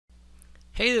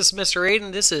Hey, this is Mr.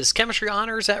 Aiden. This is Chemistry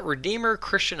Honors at Redeemer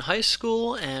Christian High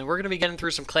School, and we're going to be getting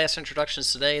through some class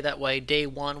introductions today. That way, day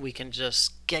one, we can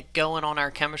just get going on our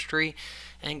chemistry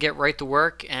and get right to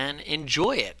work and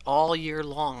enjoy it all year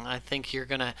long. I think you're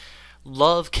going to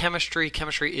love chemistry.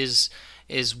 Chemistry is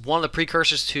one of the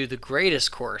precursors to the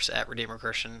greatest course at Redeemer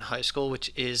Christian High School,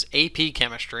 which is AP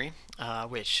Chemistry,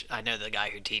 which I know the guy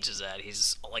who teaches that.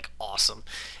 He's like awesome.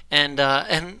 And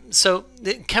so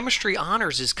the Chemistry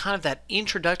Honors is kind of that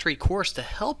introductory course to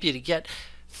help you to get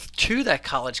to that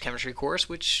college chemistry course,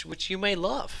 which you may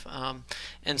love.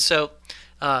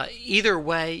 Either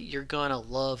way, you're going to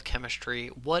love chemistry.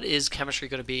 What is chemistry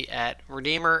going to be at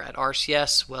Redeemer, at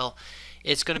RCS? Well,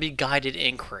 it's going to be guided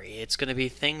inquiry. It's going to be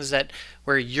things that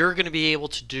where you're going to be able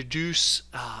to deduce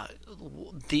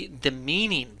the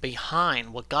meaning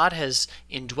behind what God has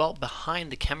indwelt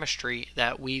behind the chemistry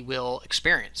that we will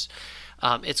experience.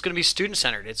 It's going to be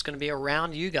student-centered. It's going to be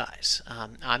around you guys.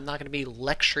 I'm not going to be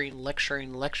lecturing.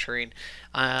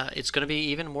 It's going to be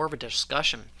even more of a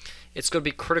discussion. It's going to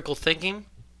be critical thinking.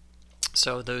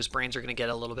 So those brains are going to get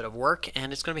a little bit of work,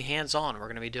 and it's going to be hands-on. We're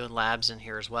going to be doing labs in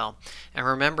here as well. And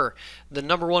remember, the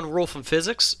number one rule from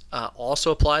physics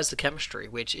also applies to chemistry,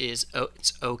 which is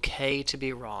it's okay to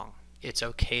be wrong. It's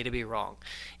okay to be wrong.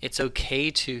 It's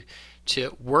okay to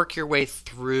work your way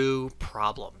through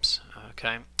problems.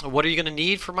 Okay. What are you going to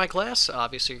need for my class?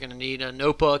 Obviously, you're going to need a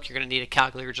notebook. You're going to need a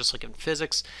calculator, just like in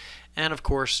physics, and of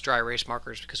course, dry erase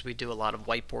markers because we do a lot of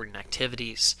whiteboarding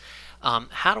activities.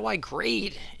 How do I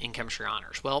grade in Chemistry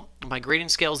Honors? Well, my grading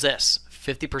scale is this: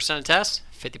 50% of tests,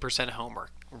 50% of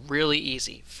homework. Really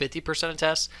easy. 50% of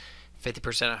tests,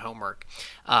 50% of homework.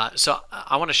 So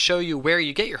I want to show you where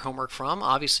you get your homework from.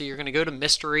 Obviously, you're going to go to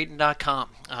MrAiden.com.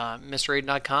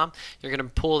 MrAiden.com, you're going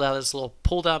to pull out this little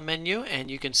pull-down menu, and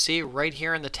you can see right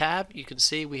here in the tab, you can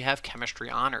see we have Chemistry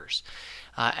Honors.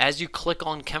 As you click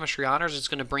on Chemistry Honors, it's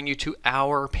going to bring you to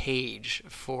our page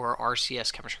for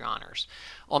RCS Chemistry Honors.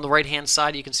 On the right-hand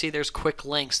side, you can see there's quick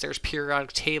links, there's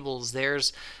periodic tables,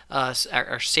 there's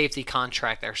our safety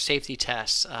contract, our safety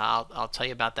tests. I'll tell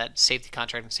you about that safety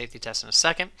contract and safety test in a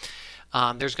second.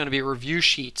 There's going to be review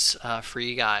sheets for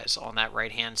you guys on that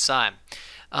right-hand side.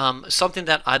 Something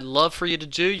that I'd love for you to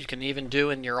do, you can even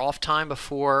do in your off time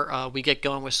before we get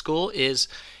going with school, is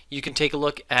you can take a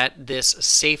look at this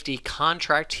safety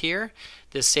contract here.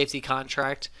 This safety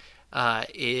contract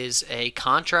is a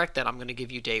contract that I'm going to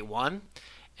give you day one,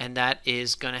 and that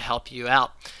is going to help you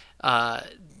out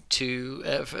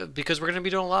because we're going to be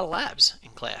doing a lot of labs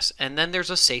in class. And then there's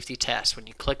a safety test. When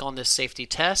you click on this safety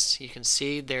test, you can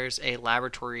see there's a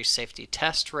laboratory safety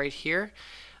test right here.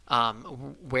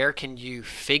 Where can you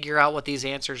figure out what these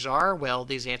answers are? Well,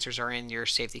 these answers are in your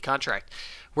safety contract.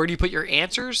 Where do you put your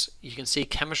answers? You can see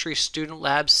Chemistry Student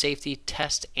Lab Safety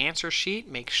Test Answer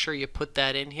Sheet. Make sure you put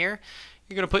that in here.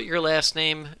 You're going to put your last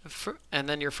name and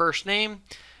then your first name.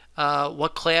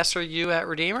 What class are you at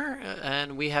Redeemer?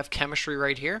 And we have chemistry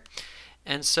right here.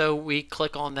 And so we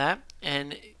click on that,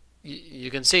 and you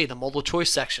can see the multiple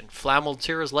choice section. Flammable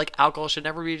materials like alcohol should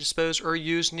never be disposed or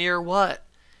used near what?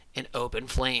 An open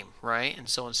flame, right? And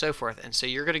so on and so forth. And so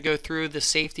you're going to go through the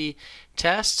safety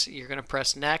tests, you're going to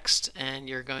press next, and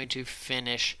you're going to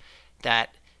finish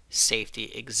that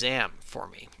safety exam for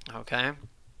me, okay?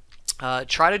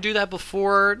 Try to do that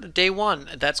before day one.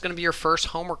 That's going to be your first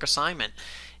homework assignment,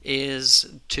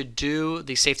 is to do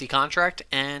the safety contract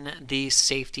and the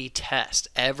safety test.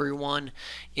 Everyone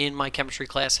in my chemistry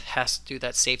class has to do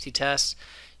that safety test.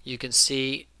 You can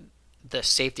see the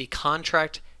safety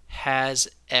contract has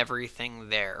everything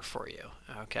there for you,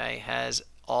 okay? Has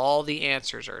all the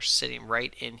answers are sitting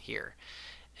right in here.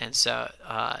 And so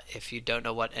if you don't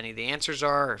know what any of the answers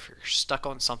are, or if you're stuck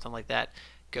on something like that,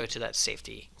 go to that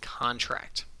safety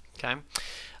contract, okay?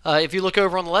 If you look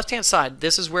over on the left-hand side,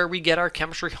 this is where we get our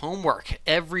chemistry homework.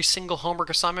 Every single homework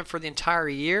assignment for the entire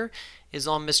year is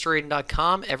on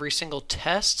MrAiden.com. Every single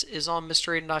test is on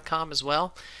MrAiden.com as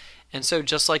well. And so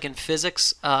just like in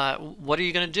physics, what are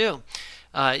you going to do?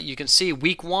 You can see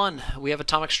week one, we have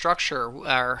atomic structure.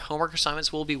 Our homework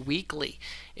assignments will be weekly.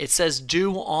 It says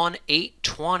due on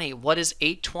 8/20. What is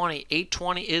 8/20?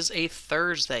 8/20 is a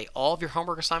Thursday. All of your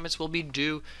homework assignments will be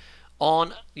due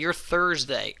on your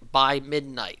Thursday by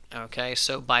midnight. Okay,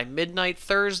 so by midnight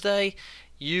Thursday,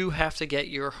 you have to get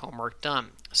your homework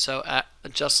done. So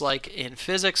just like in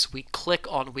physics, we click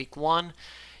on week one.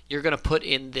 You're going to put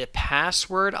in the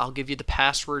password. I'll give you the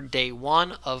password day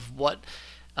one of what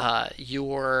how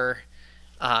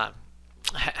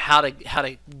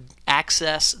to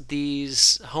access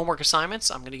these homework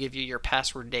assignments. I'm going to give you your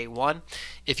password day one.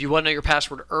 If you want to know your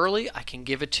password early, I can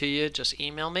give it to you. Just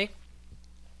email me.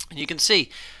 And you can see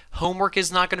homework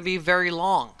is not going to be very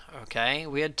long. Okay,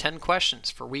 we had 10 questions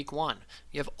for week 1.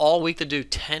 You have all week to do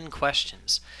 10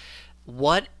 questions.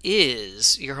 What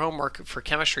is your homework for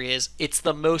chemistry is it's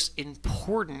the most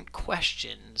important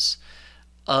questions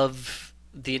of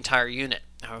the entire unit.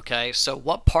 Okay, so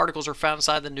what particles are found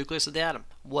inside the nucleus of the atom?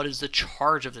 What is the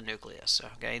charge of the nucleus?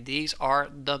 Okay, these are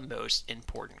the most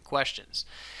important questions.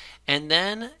 And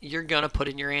then you're going to put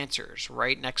in your answers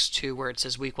right next to where it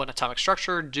says week 1 atomic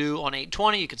structure due on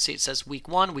 8/20. You can see it says week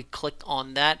 1. We click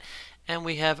on that and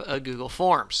we have a Google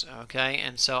Forms. Okay,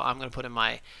 and so I'm going to put in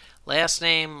my last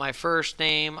name, my first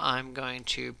name. I'm going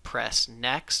to press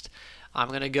next. I'm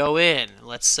going to go in.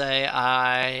 Let's say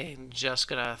I'm just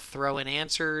going to throw in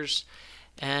answers,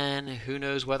 and who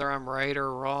knows whether I'm right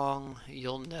or wrong.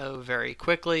 You'll know very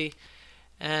quickly.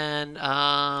 And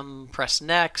press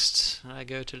next. I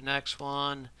go to the next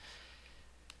one.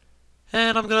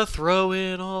 And I'm going to throw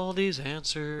in all these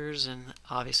answers. And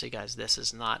obviously, guys, this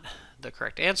is not the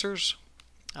correct answers.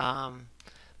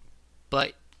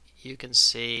 But you can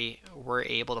see we're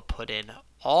able to put in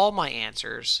all my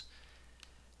answers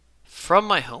from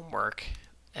my homework.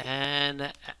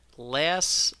 And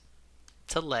last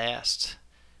to last,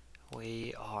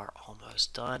 we are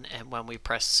almost done. And when we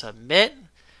press submit,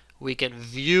 we can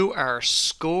view our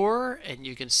score, and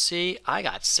you can see I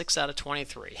got 6 out of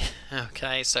 23.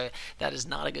 Okay, so that is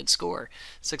not a good score.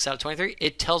 6 out of 23.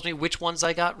 It tells me which ones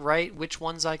I got right, which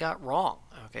ones I got wrong.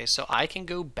 Okay, so I can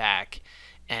go back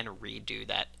and redo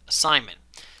that assignment.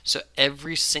 So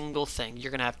every single thing,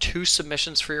 you're going to have 2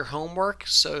 submissions for your homework.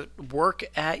 So work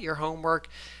at your homework,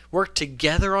 work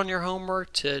together on your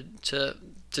homework to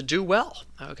do well.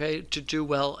 Okay, to do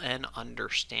well and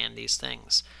understand these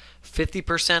things.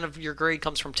 50% of your grade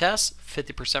comes from tests,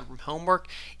 50% from homework.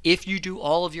 If you do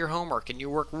all of your homework and you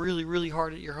work really, really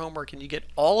hard at your homework and you get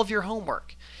all of your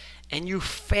homework and you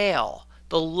fail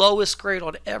the lowest grade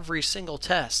on every single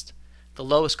test, the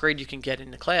lowest grade you can get in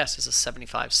the class is a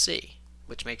 75C,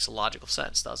 which makes logical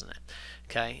sense, doesn't it?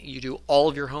 Okay, you do all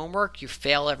of your homework, you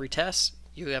fail every test,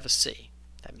 you have a C.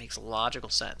 That makes logical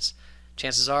sense.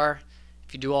 Chances are,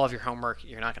 if you do all of your homework,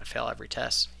 you're not going to fail every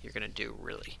test. You're going to do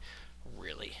really,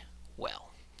 really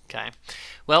well. Okay.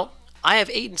 Well, I have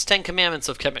Aiden's 10 Commandments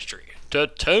of Chemistry. The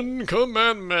 10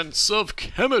 Commandments of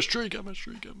Chemistry.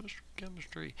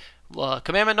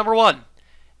 Commandment number 1.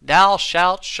 Thou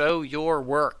shalt show your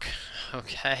work.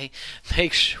 Okay.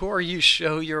 Make sure you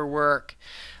show your work.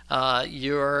 All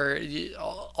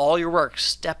your work,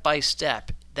 step by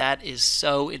step. That is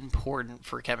so important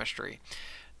for chemistry.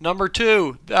 Number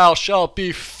 2, thou shalt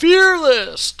be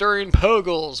fearless during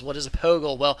POGLs. What is a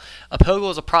POGL? Well, a POGL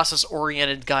is a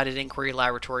process-oriented guided inquiry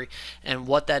laboratory, and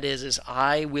what that is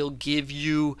I will give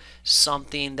you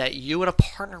something that you and a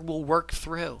partner will work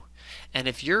through. And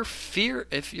if you're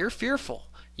fearful,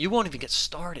 you won't even get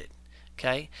started.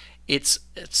 Okay? It's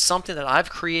something that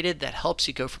I've created that helps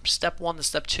you go from step 1 to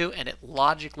step 2, and it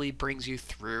logically brings you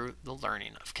through the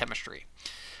learning of chemistry.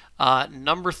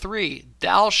 Number 3,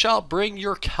 thou shalt bring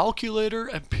your calculator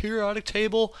and periodic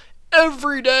table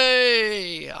every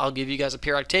day. I'll give you guys a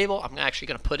periodic table. I'm actually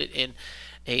going to put it in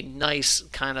a nice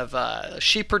kind of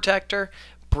sheet protector.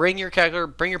 Bring your calculator,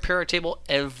 bring your periodic table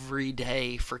every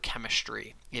day for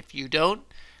chemistry. If you don't,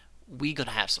 we're going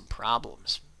to have some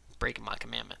problems breaking my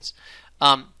commandments.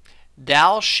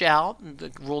 Thou shalt,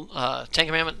 the rule, 10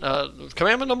 commandment,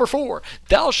 commandment number 4,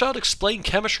 thou shalt explain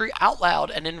chemistry out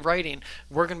loud and in writing.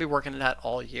 We're going to be working on that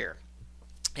all year.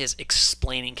 Is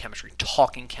explaining chemistry,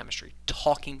 talking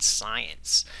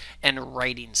science, and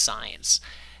writing science.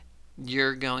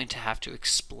 You're going to have to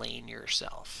explain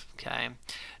yourself. Okay.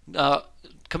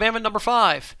 Commandment number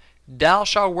 5, thou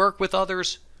shalt work with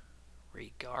others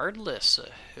regardless of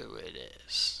who it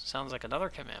is. Sounds like another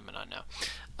commandment I know.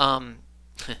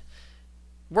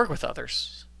 Work with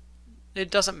others. It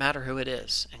doesn't matter who it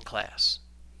is in class.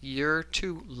 You're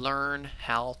to learn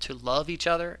how to love each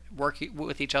other, work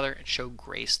with each other, and show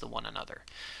grace to one another.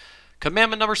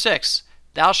 Commandment number 6,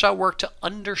 thou shalt work to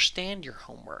understand your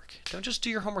homework. Don't just do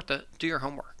your homework to do your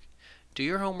homework. Do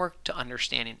your homework to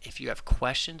understanding. If you have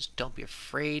questions, don't be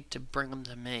afraid to bring them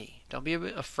to me. Don't be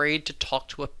afraid to talk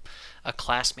to a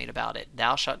classmate about it.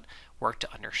 Thou shalt work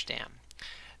to understand.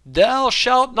 Thou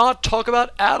shalt not talk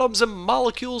about atoms and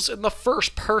molecules in the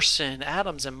first person.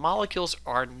 Atoms and molecules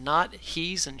are not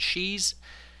he's and she's.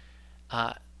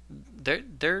 They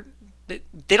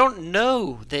don't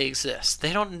know they exist.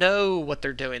 They don't know what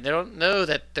they're doing. They don't know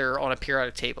that they're on a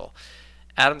periodic table.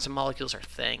 Atoms and molecules are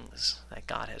things that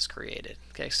God has created.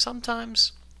 Okay,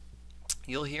 sometimes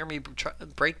you'll hear me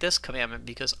break this commandment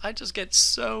because I just get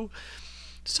so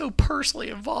so personally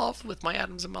involved with my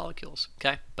atoms and molecules.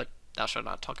 Okay, but thou shalt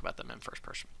not talk about them in first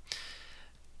person.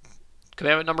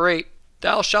 Commandment number 8,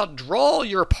 thou shalt draw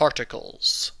your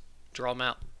particles. Draw them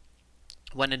out.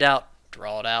 When in doubt,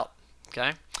 draw it out.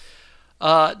 Okay.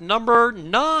 Number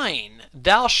 9,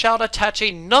 thou shalt attach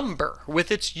a number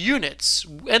with its units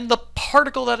and the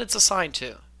particle that it's assigned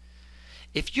to.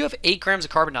 If you have 8 grams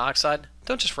of carbon dioxide,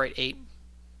 don't just write 8.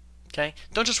 Okay?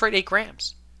 Don't just write 8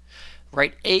 grams.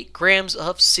 Write 8 grams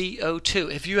of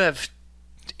CO2. If you have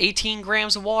 18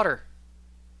 grams of water,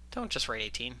 don't just write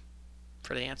 18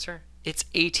 for the answer. It's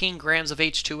 18 grams of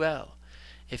H2O.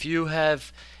 If you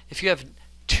have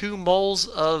 2 moles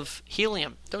of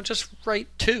helium, don't just write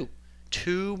 2.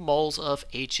 2 moles of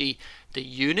He, the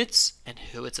units and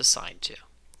who it's assigned to.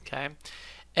 Okay?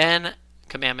 And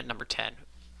commandment number 10,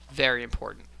 very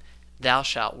important. Thou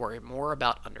shalt worry more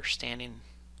about understanding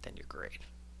than your grade.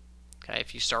 Okay?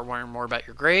 If you start worrying more about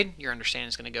your grade, your understanding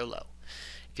is going to go low.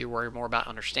 If you worry more about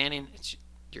understanding,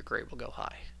 your grade will go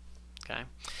high. Okay?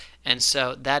 And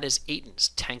so that is Eaton's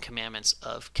 10 commandments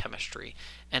of chemistry.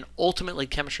 And ultimately,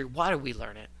 chemistry, why do we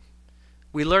learn it?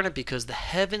 We learn it because the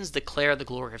heavens declare the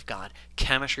glory of God.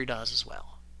 Chemistry does as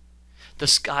well. The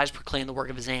skies proclaim the work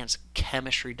of his hands.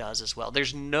 Chemistry does as well.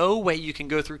 There's no way you can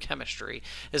go through chemistry.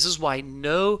 This is why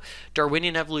no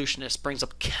Darwinian evolutionist brings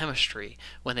up chemistry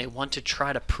when they want to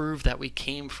try to prove that we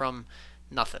came from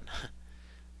nothing.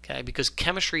 Okay? Because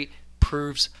chemistry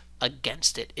proves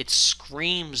against it. It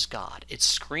screams God. It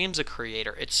screams a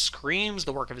creator. It screams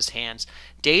the work of his hands.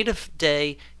 Day to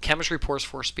day, chemistry pours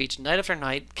forth speech. Night after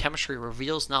night, chemistry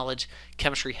reveals knowledge.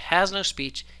 Chemistry has no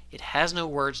speech. It has no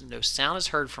words. No sound is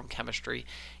heard from chemistry.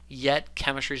 Yet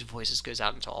chemistry's voices goes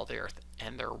out into all the earth,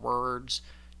 and their words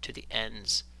to the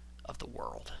ends of the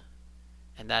world.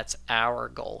 And that's our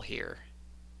goal here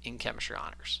in Chemistry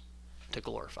Honors, to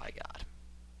glorify God.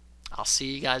 I'll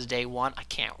see you guys day 1. I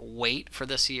can't wait for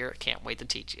this year. I can't wait to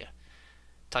teach you.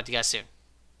 Talk to you guys soon.